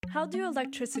How do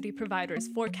electricity providers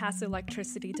forecast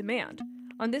electricity demand?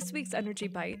 On this week's Energy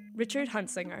Bite, Richard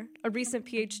Hunsinger, a recent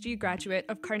PhD graduate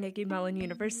of Carnegie Mellon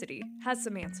University, has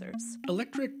some answers.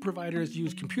 Electric providers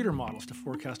use computer models to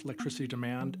forecast electricity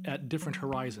demand at different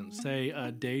horizons, say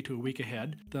a day to a week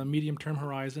ahead, the medium-term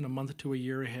horizon a month to a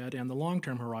year ahead, and the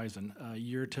long-term horizon a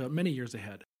year to many years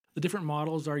ahead. The different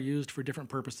models are used for different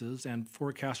purposes, and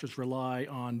forecasters rely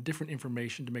on different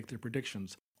information to make their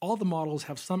predictions. All the models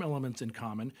have some elements in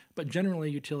common, but generally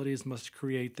utilities must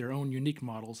create their own unique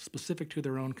models specific to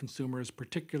their own consumers'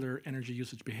 particular energy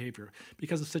usage behavior,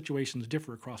 because the situations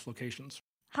differ across locations.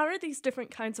 How are these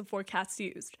different kinds of forecasts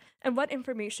used, and what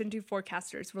information do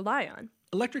forecasters rely on?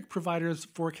 Electric providers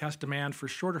forecast demand for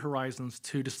shorter horizons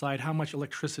to decide how much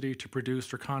electricity to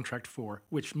produce or contract for,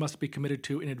 which must be committed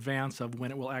to in advance of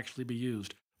when it will actually be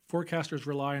used. Forecasters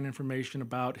rely on information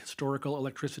about historical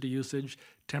electricity usage,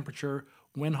 temperature,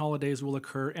 when holidays will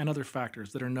occur, and other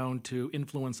factors that are known to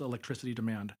influence electricity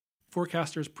demand.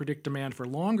 Forecasters predict demand for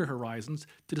longer horizons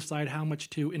to decide how much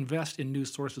to invest in new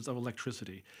sources of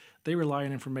electricity. They rely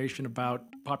on information about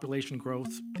population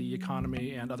growth, the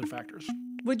economy, and other factors.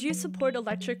 Would you support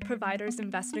electric providers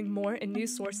investing more in new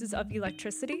sources of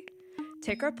electricity?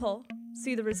 Take our poll,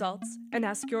 see the results, and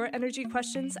ask your energy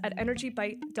questions at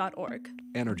energybite.org.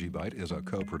 Energy Bite is a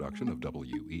co-production of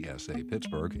WESA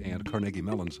Pittsburgh and Carnegie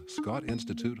Mellon's Scott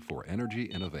Institute for Energy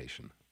Innovation.